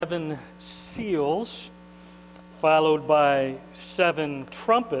7 seals, followed by 7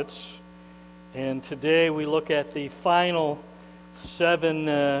 trumpets. And today we look at the final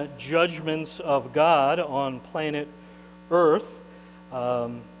 7 judgments of God on planet Earth,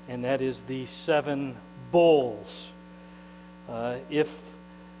 and that is the 7 bowls. If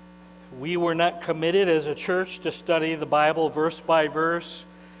we were not committed as a church to study the Bible verse by verse,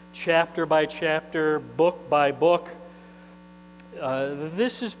 chapter by chapter, book by book,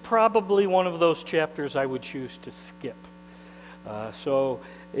 this is probably one of those chapters I would choose to skip. So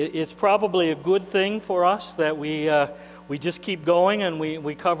it's probably a good thing for us that we just keep going and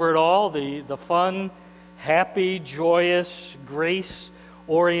we cover it all, the fun, happy, joyous,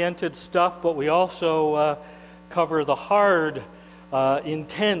 grace-oriented stuff, but we also cover the hard,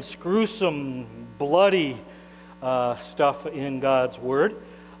 intense, gruesome, bloody stuff in God's Word.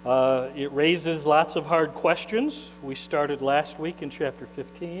 It raises lots of hard questions. We started last week in chapter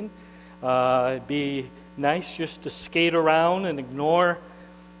 15. It'd be nice just to skate around and ignore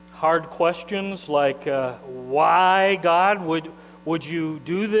hard questions like, why, God, would you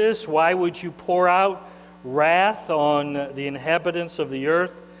do this? Why would you pour out wrath on the inhabitants of the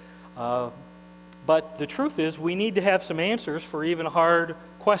earth? But the truth is, we need to have some answers for even hard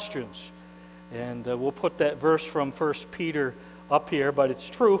questions. And we'll put that verse from 1 Peter up here, but it's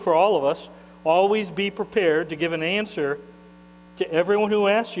true for all of us. Always be prepared to give an answer to everyone who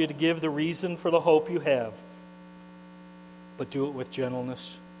asks you to give the reason for the hope you have. But do it with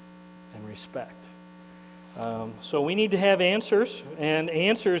gentleness and respect. So we need to have answers, and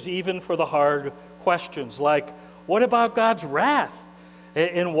answers even for the hard questions, like, what about God's wrath?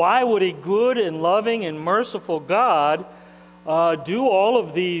 And why would a good and loving and merciful God do all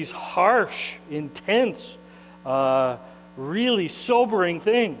of these harsh, intense, really sobering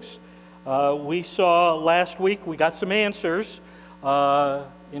things? We saw last week, we got some answers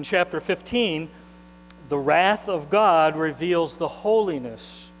in chapter 15. The wrath of God reveals the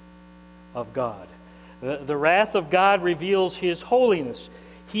holiness of God. The wrath of God reveals His holiness.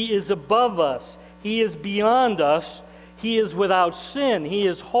 He is above us. He is beyond us. He is without sin. He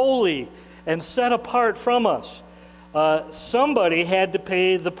is holy and set apart from us. Somebody had to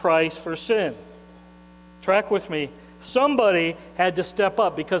pay the price for sin. Track with me. Somebody had to step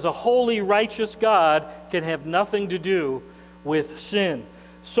up, because a holy, righteous God can have nothing to do with sin.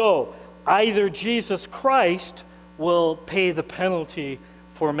 So, either Jesus Christ will pay the penalty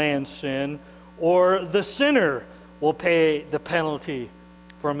for man's sin, or the sinner will pay the penalty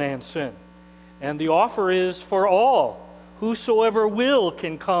for man's sin. And the offer is for all. Whosoever will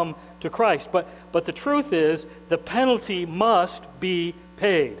can come to Christ. But the truth is, the penalty must be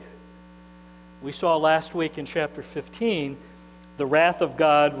paid. We saw last week in chapter 15, the wrath of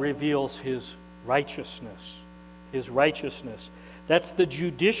God reveals His righteousness. His righteousness. That's the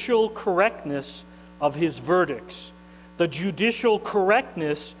judicial correctness of His verdicts. The judicial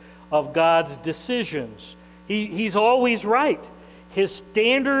correctness of God's decisions. He's always right. His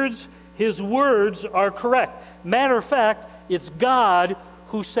standards, His words are correct. Matter of fact, it's God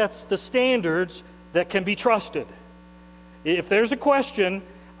who sets the standards that can be trusted. If there's a question,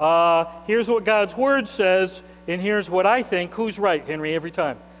 here's what God's Word says, and here's what I think. Who's right, Henry, every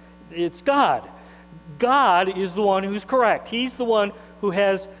time? It's God. God is the one who's correct. He's the one who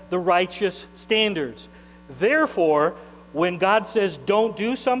has the righteous standards. Therefore, when God says don't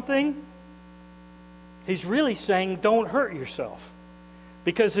do something, He's really saying don't hurt yourself.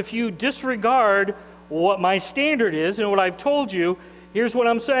 Because if you disregard what my standard is and what I've told you, here's what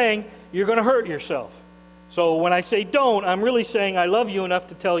I'm saying, you're going to hurt yourself. So when I say don't, I'm really saying I love you enough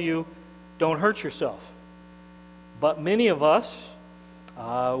to tell you don't hurt yourself. But many of us,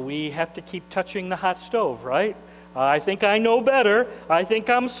 we have to keep touching the hot stove, right? I think I know better. I think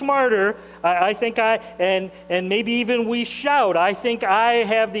I'm smarter. And maybe even we shout, I think I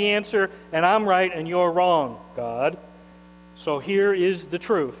have the answer and I'm right and you're wrong, God. So here is the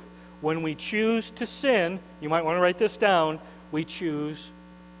truth. When we choose to sin, you might want to write this down, we choose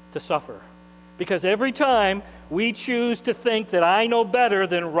to suffer. Because every time we choose to think that I know better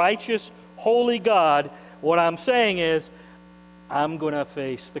than righteous, holy God, what I'm saying is, I'm going to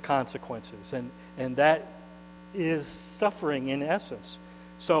face the consequences. And that is suffering in essence.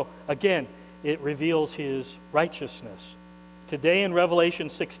 So again, it reveals His righteousness. Today in Revelation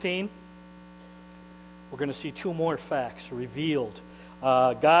 16, we're going to see 2 more facts revealed.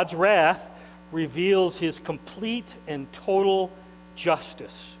 God's wrath reveals His complete and total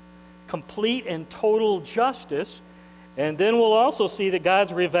justice. Complete and total justice. And then we'll also see that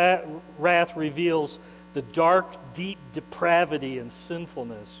God's wrath reveals the dark, deep depravity and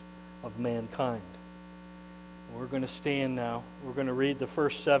sinfulness of mankind. We're going to stand now. We're going to read the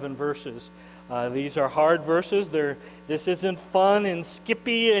first 7 verses. These are hard verses. This isn't fun and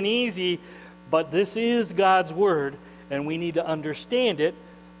skippy and easy, but this is God's Word, and we need to understand it,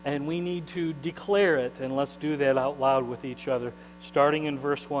 and we need to declare it. And let's do that out loud with each other, starting in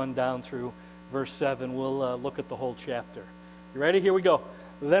verse 1 down through verse 7. We'll look at the whole chapter. You ready? Here we go.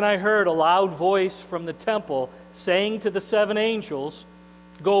 Then I heard a loud voice from the temple saying to the 7 angels,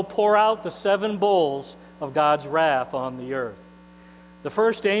 "Go pour out the 7 bowls of God's wrath on the earth." The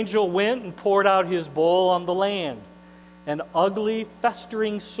first angel went and poured out his bowl on the land, and ugly,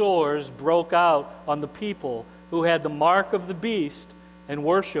 festering sores broke out on the people who had the mark of the beast and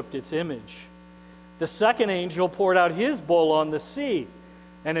worshipped its image. The second angel poured out his bowl on the sea,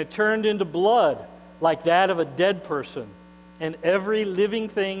 and it turned into blood like that of a dead person, and every living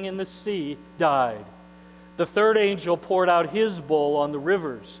thing in the sea died. The third angel poured out his bowl on the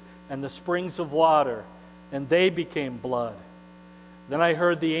rivers and the springs of water, and they became blood. Then I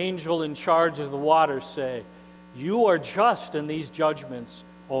heard the angel in charge of the waters say, "You are just in these judgments,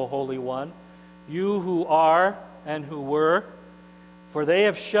 O Holy One, you who are and who were, for they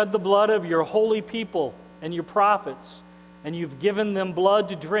have shed the blood of your holy people and your prophets, and you've given them blood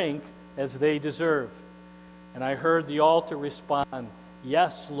to drink as they deserve." And I heard the altar respond,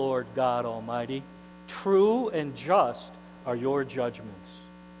 "Yes, Lord God Almighty, true and just are your judgments."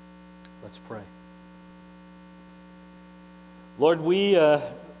 Let's pray. Lord, we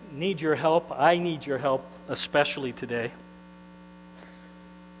need your help. I need your help, especially today.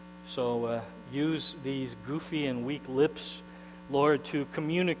 So use these goofy and weak lips, Lord, to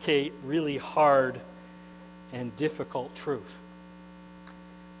communicate really hard and difficult truth.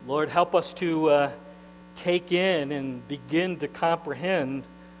 Lord, help us to take in and begin to comprehend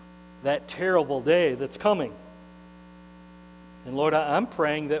that terrible day that's coming. And Lord, I'm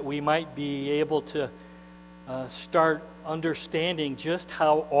praying that we might be able to start understanding just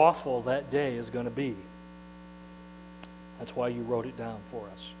how awful that day is going to be. That's why you wrote it down for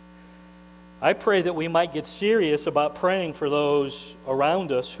us. I pray that we might get serious about praying for those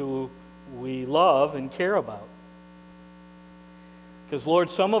around us who we love and care about. Because, Lord,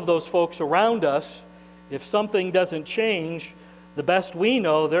 some of those folks around us, if something doesn't change, the best we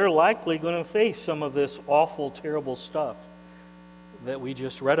know, they're likely going to face some of this awful, terrible stuff that we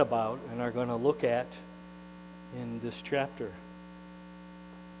just read about and are going to look at in this chapter.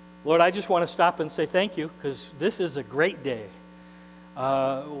 Lord, I just want to stop and say thank you, because this is a great day.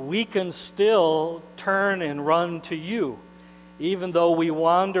 We can still turn and run to you. Even though we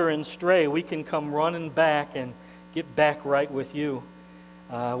wander and stray, we can come running back and get back right with you.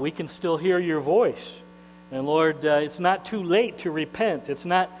 We can still hear your voice. And Lord, it's not too late to repent. It's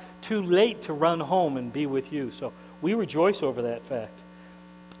not too late to run home and be with you. So we rejoice over that fact.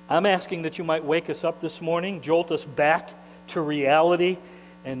 I'm asking that you might wake us up this morning, jolt us back to reality,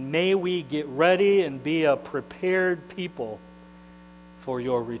 and may we get ready and be a prepared people for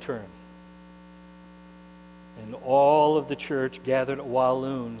your return. And all of the church gathered at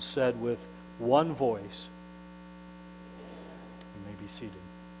Walloon said with one voice, you may be seated.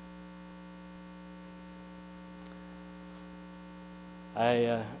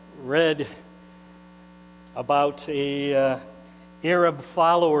 I read about a Arab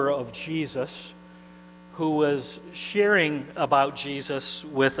follower of Jesus who was sharing about Jesus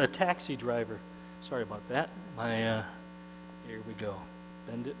with a taxi driver. Sorry about that. Here we go.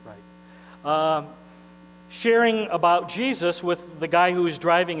 Bend it right. Sharing about Jesus with the guy who was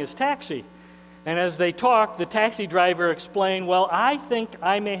driving his taxi. And as they talked, the taxi driver explained, "Well, I think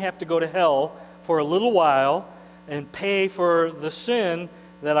I may have to go to hell for a little while and pay for the sin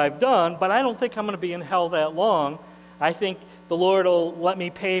that I've done, but I don't think I'm going to be in hell that long. I think the Lord will let me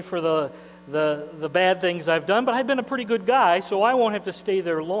pay for the bad things I've done, but I've been a pretty good guy, so I won't have to stay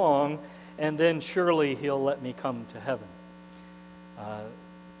there long, and then surely He'll let me come to heaven."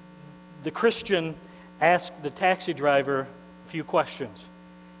 The Christian asked the taxi driver a few questions.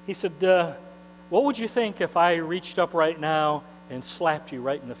 He said, "What would you think if I reached up right now and slapped you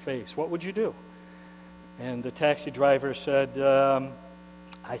right in the face? What would you do?" And the taxi driver said,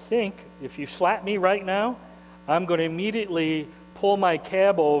 "I think if you slap me right now, I'm going to immediately pull my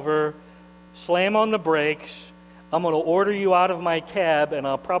cab over, slam on the brakes, I'm going to order you out of my cab, and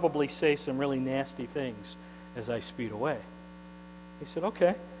I'll probably say some really nasty things as I speed away." He said,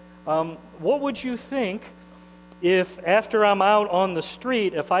 "Okay. What would you think if after I'm out on the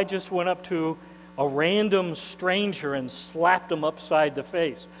street, if I just went up to a random stranger and slapped him upside the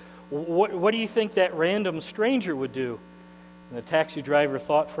face? What do you think that random stranger would do?" And the taxi driver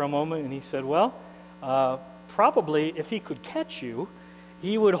thought for a moment, and he said, "Well, probably if he could catch you,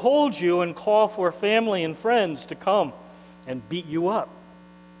 he would hold you and call for family and friends to come and beat you up.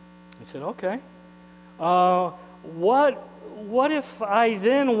 He said, okay. What if I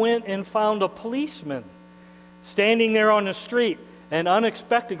then went and found a policeman standing there on the street, and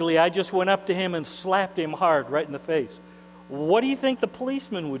unexpectedly I just went up to him and slapped him hard right in the face? What do you think the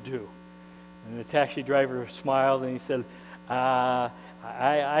policeman would do? And the taxi driver smiled and he said,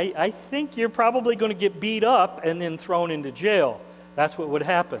 I think you're probably going to get beat up and then thrown into jail. That's what would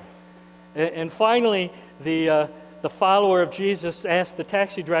happen. And finally, the follower of Jesus asked the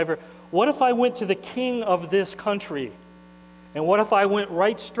taxi driver, what if I went to the king of this country? And what if I went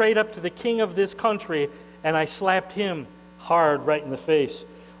right straight up to the king of this country and I slapped him hard right in the face?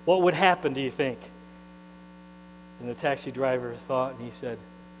 What would happen, do you think? And the taxi driver thought, and he said,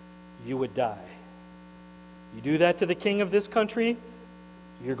 you would die. You do that to the king of this country,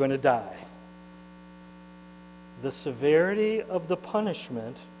 you're going to die. The severity of the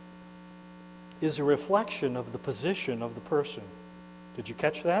punishment is a reflection of the position of the person. Did you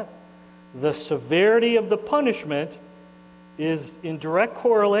catch that? The severity of the punishment is in direct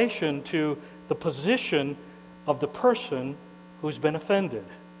correlation to the position of the person who's been offended.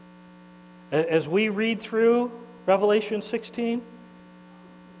 As we read through Revelation 16,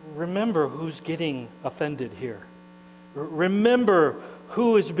 remember who's getting offended here. Remember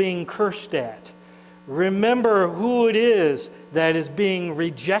who is being cursed at. Remember who it is that is being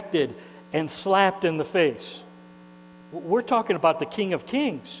rejected and slapped in the face. We're talking about the King of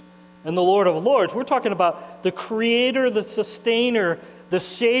Kings and the Lord of Lords. We're talking about the Creator, the Sustainer, the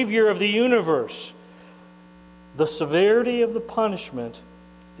Savior of the universe. The severity of the punishment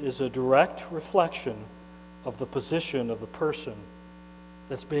is a direct reflection of the position of the person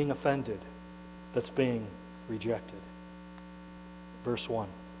that's being offended, that's being rejected. Verse 1.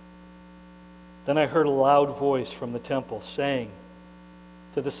 Then I heard a loud voice from the temple saying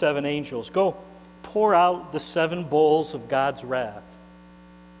to the 7 angels, go pour out the 7 bowls of God's wrath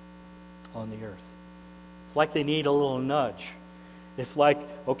on the earth. It's like they need a little nudge. It's like,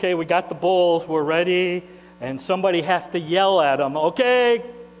 okay, we got the bowls, we're ready, and somebody has to yell at them, okay,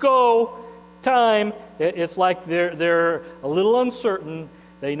 go, time. It's like they're a little uncertain.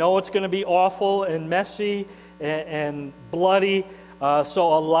 They know it's going to be awful and messy and bloody.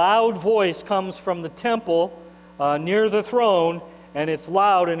 So a loud voice comes from the temple near the throne, and it's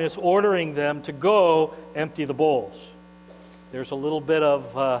loud and it's ordering them to go empty the bowls. There's a little bit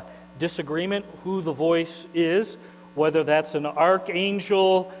of disagreement who the voice is, whether that's an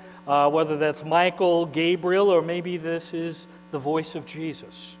archangel, whether that's Michael, Gabriel, or maybe this is the voice of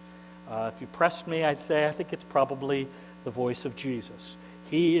Jesus. If you pressed me, I'd say I think it's probably the voice of Jesus.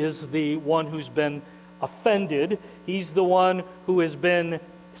 He is the one who's been offended. He's the one who has been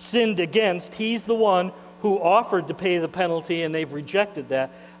sinned against. He's the one who offered to pay the penalty, and they've rejected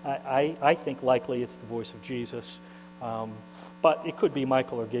that. I think likely it's the voice of Jesus. But it could be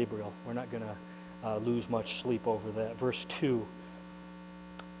Michael or Gabriel. We're not going to lose much sleep over that. Verse 2.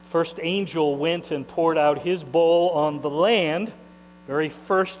 First angel went and poured out his bowl on the land, very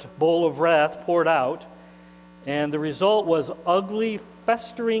first bowl of wrath poured out, and the result was ugly,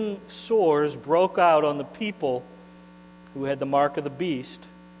 festering sores broke out on the people who had the mark of the beast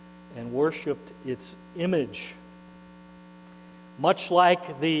and worshipped its image. Much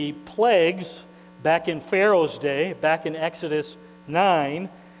like the plagues back in Pharaoh's day, back in Exodus 9,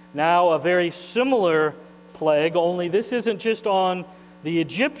 now a very similar plague, only this isn't just on the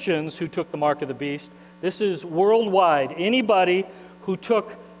Egyptians who took the mark of the beast. This is worldwide. Anybody who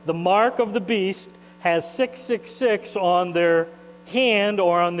took the mark of the beast has 666 on their hand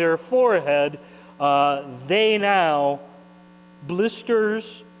or on their forehead. They now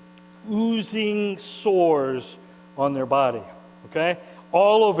blisters, oozing sores on their body. Okay?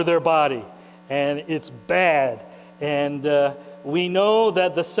 All over their body. And it's bad. And we know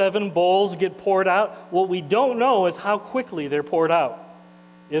that the 7 bowls get poured out. What we don't know is how quickly they're poured out.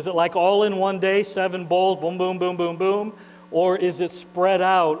 Is it like all in one day, 7 bowls, boom, boom, boom, boom, boom? Or is it spread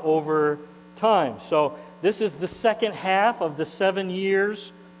out over time? So this is the second half of the 7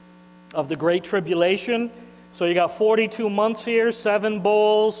 years of the Great Tribulation. So you got 42 months here, 7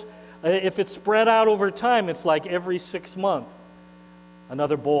 bowls. If it's spread out over time, it's like every 6 months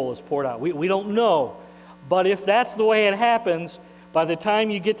another bowl is poured out. We don't know. But if that's the way it happens, by the time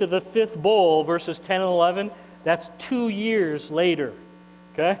you get to the 5th bowl, verses 10 and 11, that's 2 years later.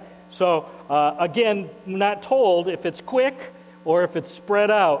 Okay? So, again, not told if it's quick or if it's spread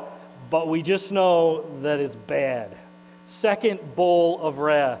out, but we just know that it's bad. Second bowl of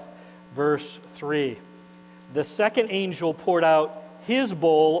wrath, verse 3. The second angel poured out his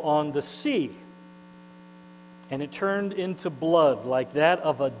bowl on the sea, and it turned into blood like that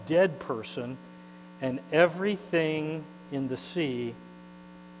of a dead person, and everything in the sea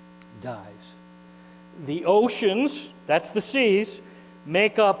dies. The oceans, that's the seas,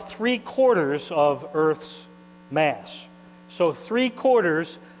 make up 3/4 of Earth's mass. So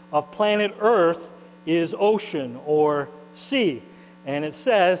 3/4 of planet Earth is ocean or sea. And it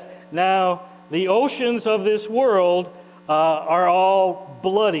says, now the oceans of this world are all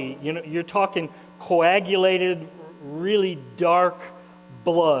bloody. You know, you're talking coagulated, really dark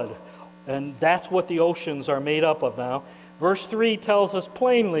blood. And that's what the oceans are made up of now. Verse 3 tells us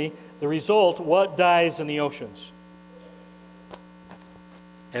plainly the result, what dies in the oceans?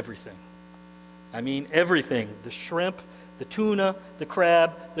 Everything. I mean everything. The shrimp, the tuna, the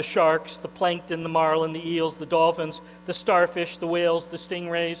crab, the sharks, the plankton, the marlin, the eels, the dolphins, the starfish, the whales, the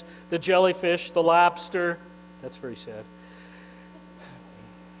stingrays, the jellyfish, the lobster. That's very sad.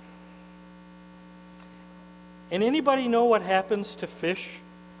 And anybody know what happens to fish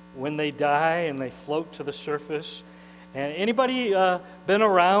when they die and they float to the surface? And anybody been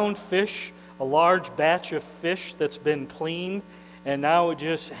around fish, a large batch of fish that's been cleaned, and now it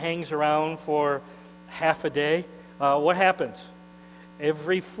just hangs around for half a day? What happens?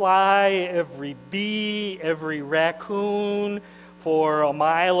 Every fly, every bee, every raccoon for a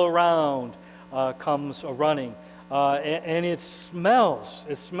mile around comes a-running. And it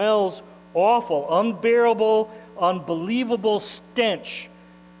smells awful, unbearable, unbelievable stench.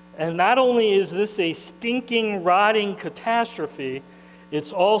 And not only is this a stinking, rotting catastrophe,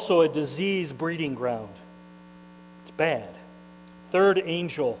 it's also a disease breeding ground. It's bad. Third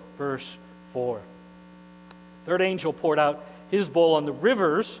angel, verse 4. Third angel poured out his bowl on the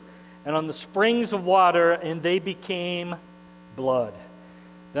rivers and on the springs of water, and they became blood.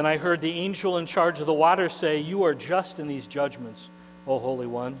 Then I heard the angel in charge of the water say, "You are just in these judgments, O Holy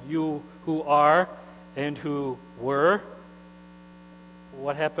One, you who are and who were."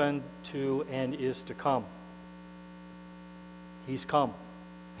 What happened to and is to come? He's come.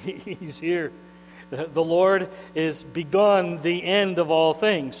 He's here. The Lord has begun the end of all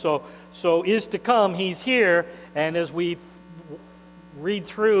things. So is to come, He's here. And as we read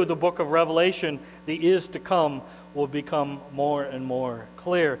through the book of Revelation, the is to come will become more and more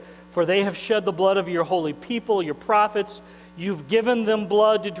clear. For they have shed the blood of your holy people, your prophets. You've given them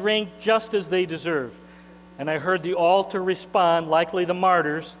blood to drink just as they deserve. And I heard the altar respond, likely the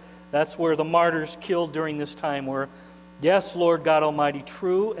martyrs. That's where the martyrs killed during this time were. Yes, Lord God Almighty,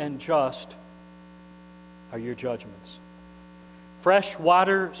 true and just are your judgments. Fresh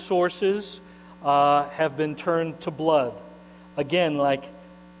water sources have been turned to blood. Again, like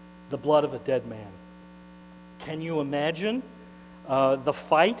the blood of a dead man. Can you imagine the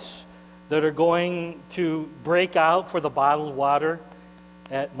fights that are going to break out for the bottled water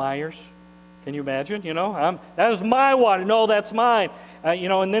at Myers? Can you imagine? That is my water. No, that's mine.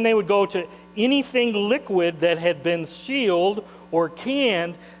 And then they would go to anything liquid that had been sealed or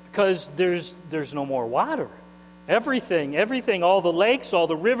canned because there's no more water. Everything, all the lakes, all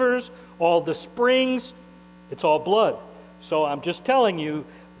the rivers, all the springs, it's all blood. So I'm just telling you,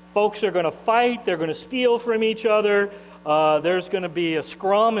 folks are going to fight. They're going to steal from each other. There's going to be a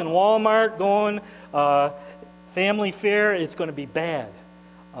scrum in Walmart going, family fair. It's going to be bad.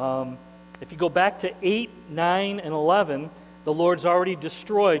 If you go back to 8, 9, and 11, the Lord's already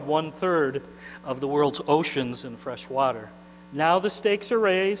destroyed 1/3 of the world's oceans and fresh water. Now the stakes are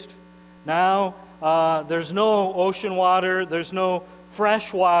raised. Now there's no ocean water. There's no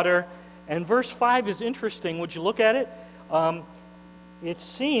fresh water. And verse 5 is interesting. Would you look at it? It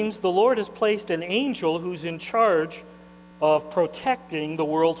seems the Lord has placed an angel who's in charge of protecting the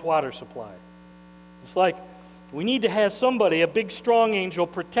world's water supply. It's like we need to have somebody, a big strong angel,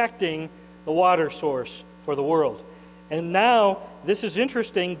 protecting the water source for the world. And now, this is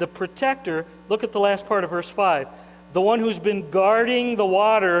interesting, the protector, look at the last part of verse 5, the one who's been guarding the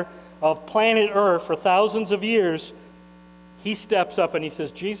water of planet Earth for thousands of years, he steps up and he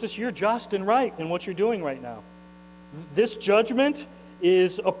says, Jesus, you're just and right in what you're doing right now. This judgment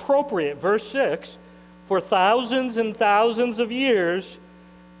is appropriate. Verse 6, for thousands and thousands of years,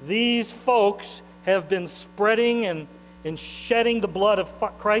 these folks have been spreading and shedding the blood of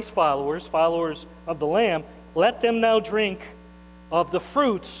Christ followers of the Lamb. Let them now drink of the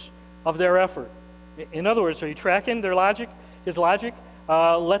fruits of their effort. In other words, are you tracking their logic? His logic?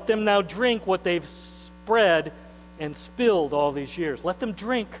 Let them now drink what they've spread and spilled all these years. Let them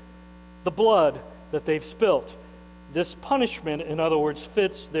drink the blood that they've spilt. This punishment, in other words,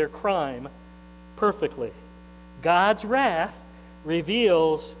 fits their crime perfectly. God's wrath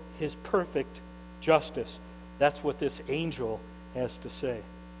reveals His perfect justice. That's what this angel has to say.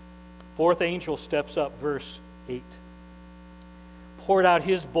 Fourth angel steps up, verse 8. Poured out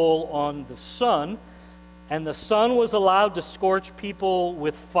his bowl on the sun, and the sun was allowed to scorch people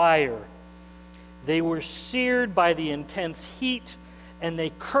with fire. They were seared by the intense heat, and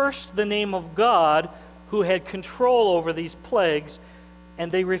they cursed the name of God who had control over these plagues,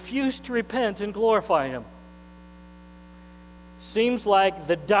 and they refused to repent and glorify him. Seems like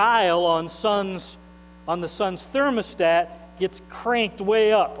the dial on the sun's thermostat gets cranked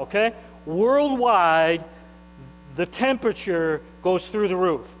way up, okay? Worldwide, the temperature goes through the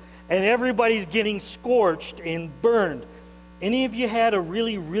roof, and everybody's getting scorched and burned. Any of you had a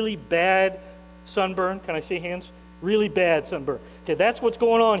really, really bad sunburn? Can I see hands? Really bad sunburn. Okay, that's what's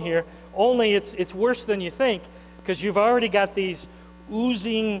going on here. Only it's worse than you think, because you've already got these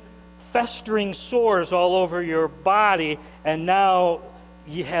oozing, festering sores all over your body, and now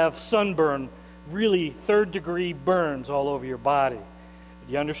you have sunburn, really third-degree burns all over your body.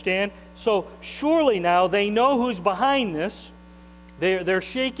 Do you understand? So surely now they know who's behind this. They're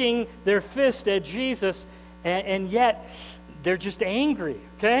shaking their fist at Jesus, and yet they're just angry,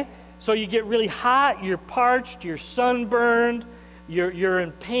 okay? So you get really hot, you're parched, you're sunburned, you're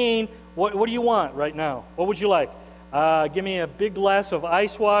in pain. What do you want right now? What would you like? Give me a big glass of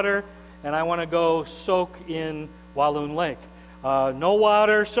ice water, and I want to go soak in Walloon Lake. No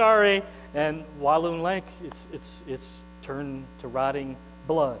water, sorry. And Walloon Lake, it's turned to rotting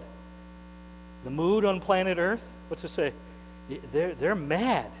blood. The mood on planet Earth, what's it say? They're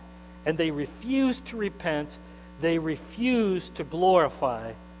mad, and they refuse to repent. They refuse to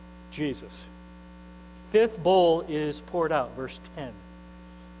glorify Jesus. Fifth bowl is poured out, verse 10.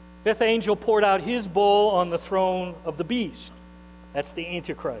 Fifth angel poured out his bowl on the throne of the beast. That's the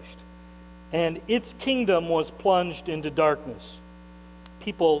Antichrist. And its kingdom was plunged into darkness.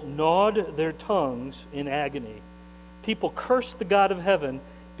 People gnawed their tongues in agony. People cursed the God of heaven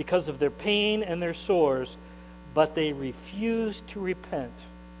because of their pain and their sores, but they refused to repent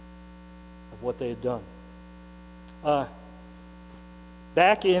of what they had done.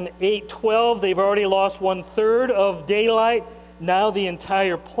 Back in 8:12, they've already lost 1/3 of daylight. Now the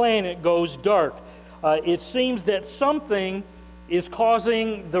entire planet goes dark. It seems that something is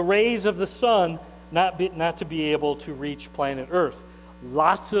causing the rays of the sun not to be able to reach planet Earth.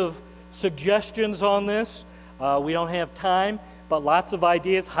 Lots of suggestions on this. We don't have time, but lots of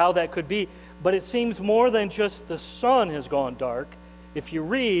ideas how that could be. But it seems more than just the sun has gone dark. If you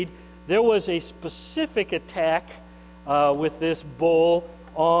read, there was a specific attack with this bowl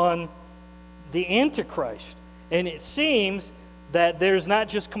on the Antichrist. And it seems that there's not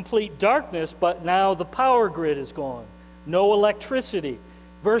just complete darkness, but now the power grid is gone. No electricity.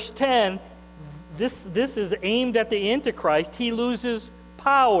 Verse 10, this is aimed at the Antichrist. He loses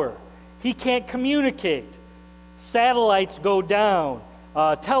power. He can't communicate. Satellites go down.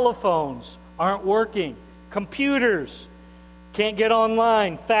 Telephones aren't working. Computers can't get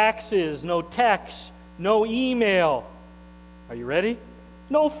online. Faxes, no text, no email. Are you ready?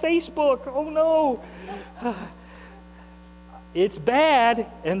 No Facebook. Oh no. It's bad,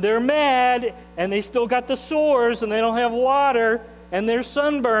 and they're mad, and they still got the sores, and they don't have water, and they're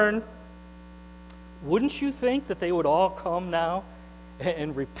sunburned. Wouldn't you think that they would all come now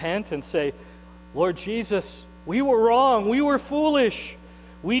and repent and say, Lord Jesus, we were wrong, we were foolish,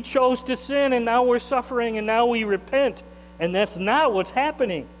 we chose to sin, and now we're suffering, and now we repent. And that's not what's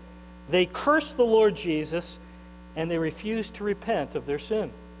happening. They curse the Lord Jesus, and they refuse to repent of their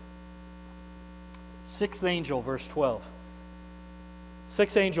sin. Sixth angel, verse 12.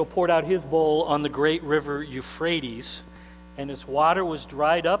 Sixth angel poured out his bowl on the great river Euphrates, and its water was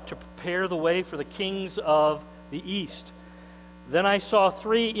dried up to prepare the way for the kings of the east. Then I saw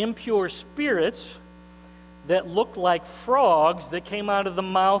 3 impure spirits that looked like frogs that came out of the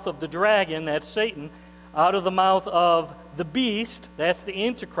mouth of the dragon, that's Satan, out of the mouth of the beast, that's the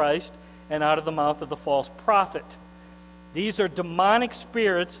Antichrist, and out of the mouth of the false prophet. These are demonic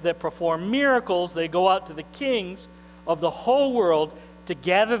spirits that perform miracles. They go out to the kings of the whole world to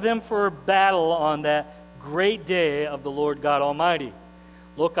gather them for battle on that great day of the Lord God Almighty.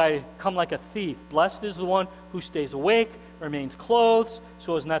 Look, I come like a thief. Blessed is the one who stays awake, remains clothed,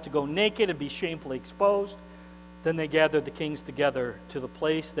 so as not to go naked and be shamefully exposed. Then they gathered the kings together to the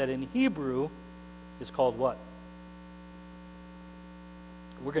place that in Hebrew is called what?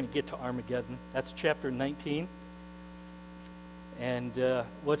 We're going to get to Armageddon. That's chapter 19. And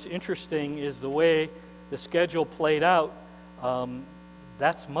what's interesting is the way the schedule played out.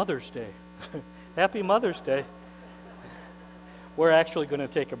 That's Mother's Day. Happy Mother's Day. We're actually going to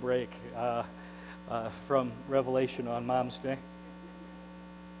take a break from Revelation on Mom's Day.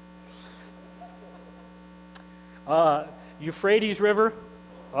 Euphrates River,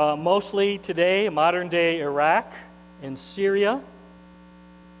 mostly today, modern-day Iraq and Syria.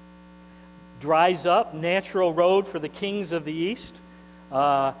 Dries up, natural road for the kings of the east.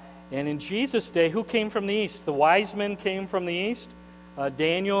 And in Jesus' day, who came from the east? The wise men came from the east.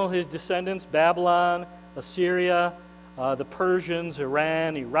 Daniel, his descendants, Babylon, Assyria, the Persians,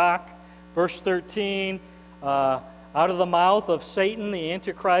 Iran, Iraq. Verse 13, out of the mouth of Satan, the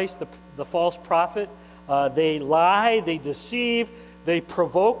Antichrist, the false prophet, they lie, they deceive, they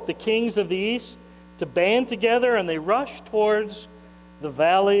provoke the kings of the east to band together, and they rush towards the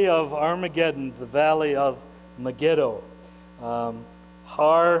valley of Armageddon, the valley of Megiddo.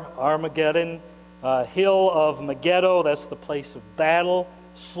 Armageddon, hill of Megiddo, that's the place of battle,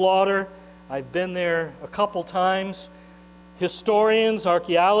 slaughter. I've been there a couple times. Historians,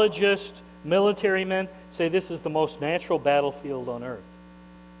 archaeologists, military men say this is the most natural battlefield on earth.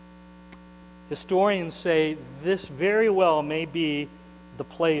 Historians say this very well may be the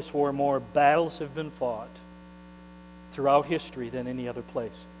place where more battles have been fought throughout history than any other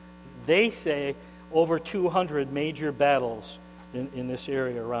place. They say over 200 major battles in this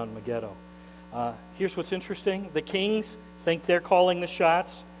area around Megiddo. Here's what's interesting. The kings think they're calling the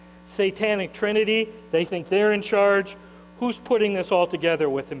shots. Satanic Trinity, they think they're in charge. Who's putting this all together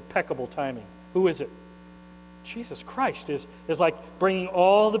with impeccable timing? Who is it? Jesus Christ is like bringing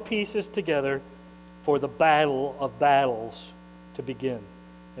all the pieces together for the battle of battles to begin.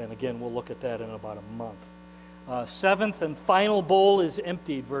 And again, we'll look at that in about a month. Seventh and final bowl is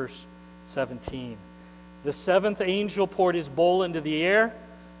emptied, verse 17. The seventh angel poured his bowl into the air,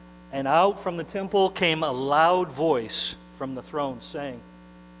 and out from the temple came a loud voice from the throne saying,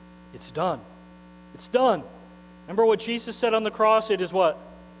 "It's done. It's done." Remember what Jesus said on the cross? It is what?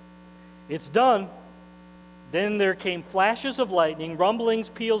 It's done. Then there came flashes of lightning, rumblings,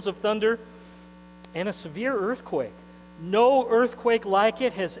 peals of thunder, and a severe earthquake. No earthquake like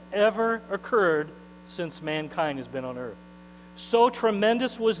it has ever occurred since mankind has been on earth. So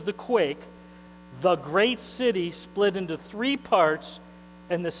tremendous was the quake, the great city split into 3 parts,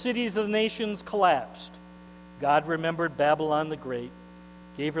 and the cities of the nations collapsed. God remembered Babylon the Great,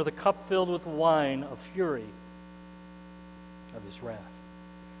 gave her the cup filled with wine of fury of his wrath.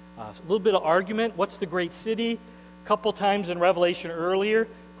 A little bit of argument. What's the great city? A couple times in Revelation earlier,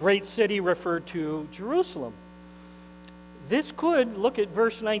 great city referred to Jerusalem. This could, look at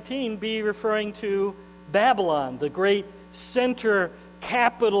verse 19, be referring to Babylon, the great center,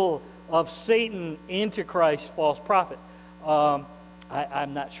 capital of Satan, Antichrist, false prophet.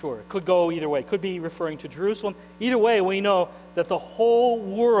 I'm not sure. It could go either way. It could be referring to Jerusalem. Either way, we know that the whole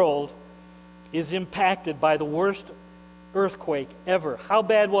world is impacted by the worst earthquake ever. How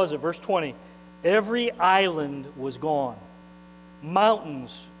bad was it? Verse 20. Every island was gone.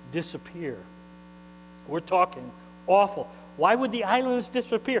 Mountains disappear. We're talking awful. Why would the islands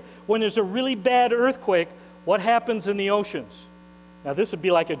disappear? When there's a really bad earthquake, what happens in the oceans? Now, this would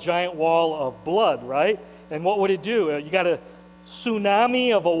be like a giant wall of blood, right? And what would it do? You got a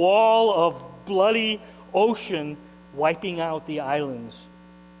tsunami of a wall of bloody ocean wiping out the islands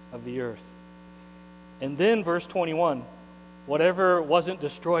of the earth. And then, verse 21, whatever wasn't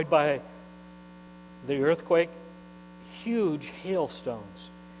destroyed by the earthquake, huge hailstones,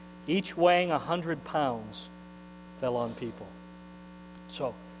 each weighing 100 pounds, fell on people.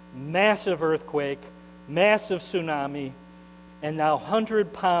 So, massive earthquake, massive tsunami, and now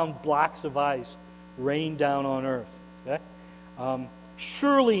 100-pound blocks of ice rain down on earth. Okay?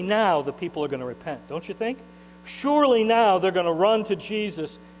 Surely now the people are going to repent, don't you think? Surely now they're going to run to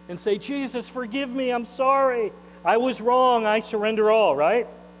Jesus and say, "Jesus, forgive me, I'm sorry. I was wrong, I surrender all," right?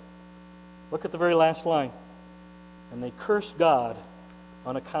 Look at the very last line. And they cursed God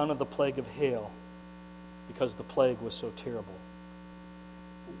on account of the plague of hail, because the plague was so terrible.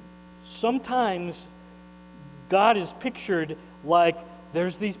 Sometimes God is pictured like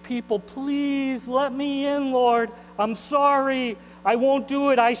there's these people, "Please let me in, Lord. I'm sorry. I won't do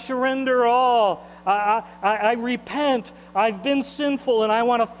it. I surrender all. I repent. I've been sinful and I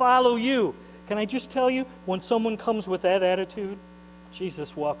want to follow you." Can I just tell you, when someone comes with that attitude,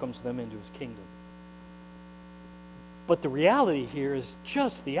 Jesus welcomes them into his kingdom. But the reality here is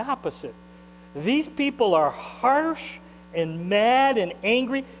just the opposite. These people are harsh and mad and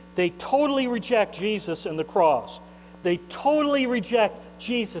angry. They totally reject Jesus and the cross. They totally reject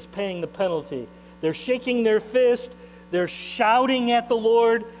Jesus paying the penalty. They're shaking their fist. They're shouting at the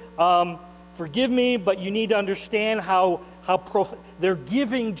Lord, "Forgive me, but you need to understand how they're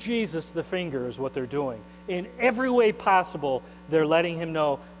giving Jesus the finger is what they're doing. In every way possible, they're letting him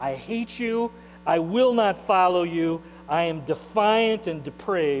know, "I hate you. I will not follow you. I am defiant and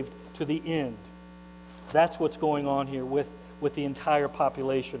depraved to the end." That's what's going on here with with the entire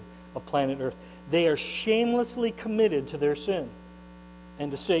population of planet Earth. They are shamelessly committed to their sin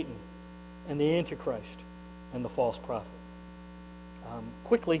and to Satan and the Antichrist and the false prophet.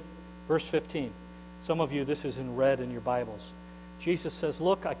 Quickly, verse 15. Some of you, this is in red in your Bibles. Jesus says,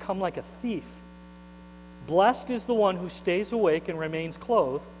 "Look, I come like a thief. Blessed is the one who stays awake and remains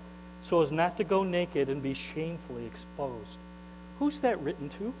clothed, so as not to go naked and be shamefully exposed." Who's that written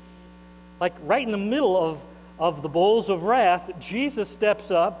to? Like right in the middle of the bowls of wrath, Jesus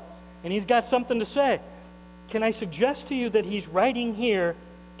steps up and he's got something to say. Can I suggest to you that he's writing here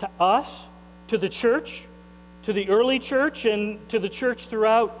to us, to the church, to the early church, and to the church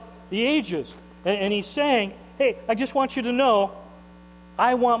throughout the ages? And he's saying, hey, I just want you to know,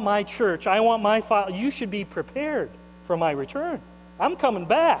 I want my church, I want my father, you should be prepared for my return. I'm coming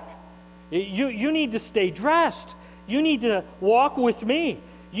back. You need to stay dressed. You need to walk with me.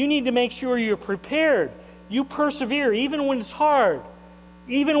 You need to make sure you're prepared. You persevere even when it's hard,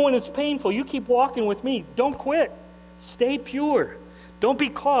 even when it's painful. You keep walking with me. Don't quit. Stay pure. Don't be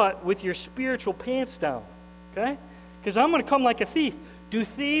caught with your spiritual pants down, okay? Because I'm going to come like a thief. Do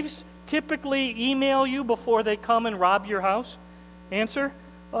thieves typically email you before they come and rob your house? Answer,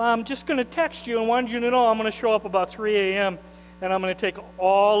 I'm just going to text you and want you to know I'm going to show up about 3 a.m. and I'm going to take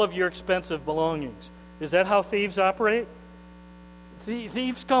all of your expensive belongings. Is that how thieves operate?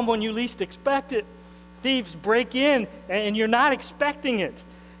 Thieves come when you least expect it. Thieves break in and you're not expecting it.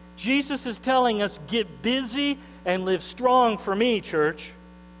 Jesus is telling us, get busy and live strong for me, church.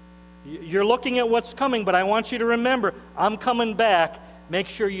 You're looking at what's coming, but I want you to remember, I'm coming back. Make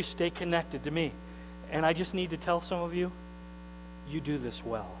sure you stay connected to me. And I just need to tell some of you, you do this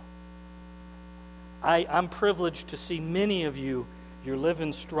well. I'm privileged to see many of you, you're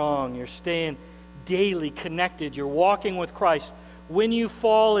living strong, you're staying daily connected, you're walking with Christ. When you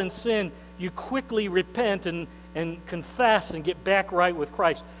fall in sin, you quickly repent and confess and get back right with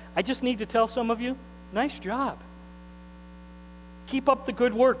Christ. I just need to tell some of you, nice job. Keep up the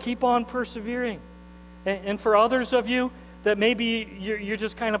good work. Keep on persevering. And for others of you that maybe you're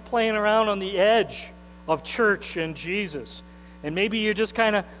just kind of playing around on the edge of church and Jesus, and maybe you're just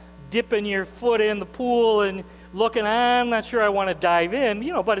kind of dipping your foot in the pool and looking, I'm not sure I want to dive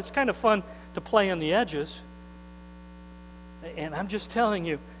in, but it's kind of fun to play on the edges. And I'm just telling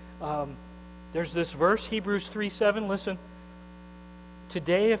you, there's this verse, Hebrews 3:7. Listen,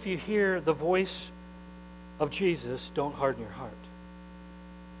 today if you hear the voice of Jesus, don't harden your heart.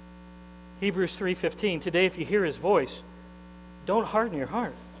 Hebrews 3:15, today if you hear his voice, don't harden your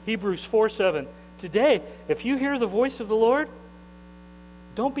heart. Hebrews 4:7, today if you hear the voice of the Lord,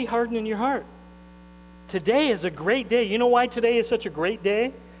 don't be hardened in your heart. Today is a great day. You know why today is such a great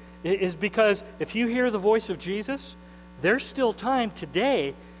day? It is because if you hear the voice of Jesus, there's still time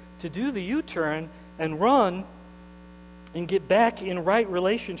today to do the U-turn and run and get back in right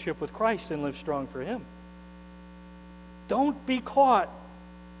relationship with Christ and live strong for him. Don't be caught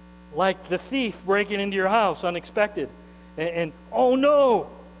like the thief breaking into your house unexpected. And oh no,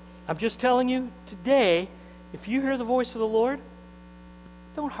 I'm just telling you, today, if you hear the voice of the Lord,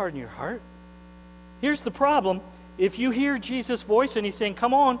 don't harden your heart. Here's the problem. If you hear Jesus' voice and he's saying,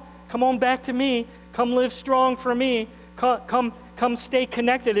 come on back to me, come live strong for me, come stay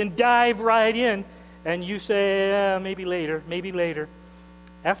connected and dive right in, and you say, maybe later.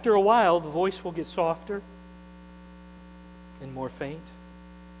 After a while, the voice will get softer and more faint.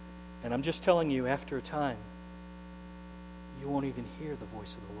 And I'm just telling you, after a time, you won't even hear the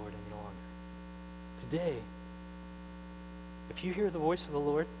voice of the Lord any longer. Today, if you hear the voice of the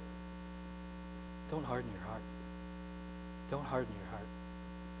Lord, don't harden your heart. Don't harden your heart.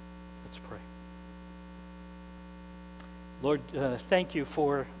 Let's pray. Lord, thank you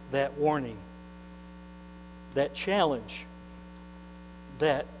for that warning, that challenge,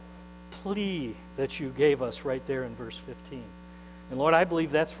 that plea that you gave us right there in verse 15. And Lord, I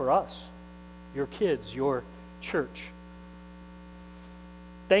believe that's for us, your kids, your church.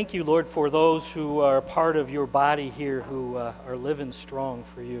 Thank you, Lord, for those who are part of your body here who are living strong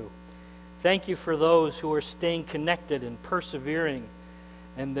for you. Thank you for those who are staying connected and persevering,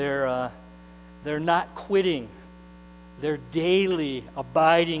 and they're not quitting. They're daily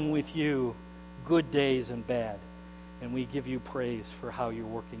abiding with you, good days and bad. And we give you praise for how you're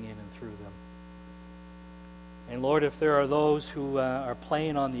working in and through them. And Lord, if there are those who are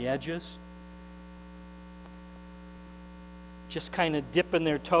playing on the edges, just kind of dipping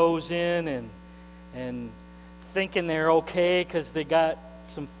their toes in and thinking they're okay because they got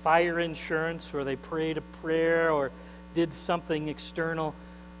some fire insurance or they prayed a prayer or did something external,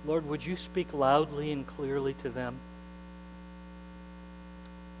 Lord, would you speak loudly and clearly to them?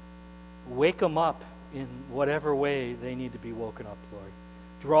 Wake them up in whatever way they need to be woken up, Lord.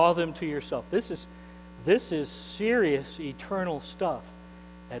 Draw them to yourself. This is serious, eternal stuff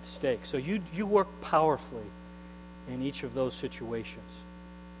at stake. So you work powerfully in each of those situations.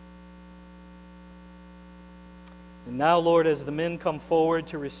 And now, Lord, as the men come forward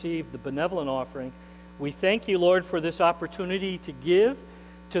to receive the benevolent offering, we thank you, Lord, for this opportunity to give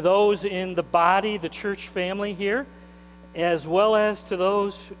to those in the body, the church family here, as well as to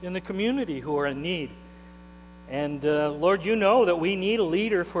those in the community who are in need. And Lord, you know that we need a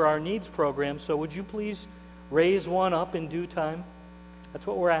leader for our needs program, so would you please raise one up in due time? That's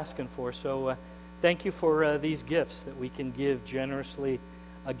what we're asking for. So thank you for these gifts that we can give generously,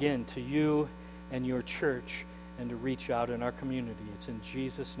 again, to you and your church, and to reach out in our community. It's in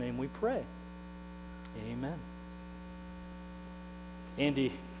Jesus' name we pray. Amen. Andy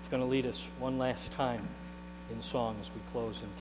is going to lead us one last time in song as we close in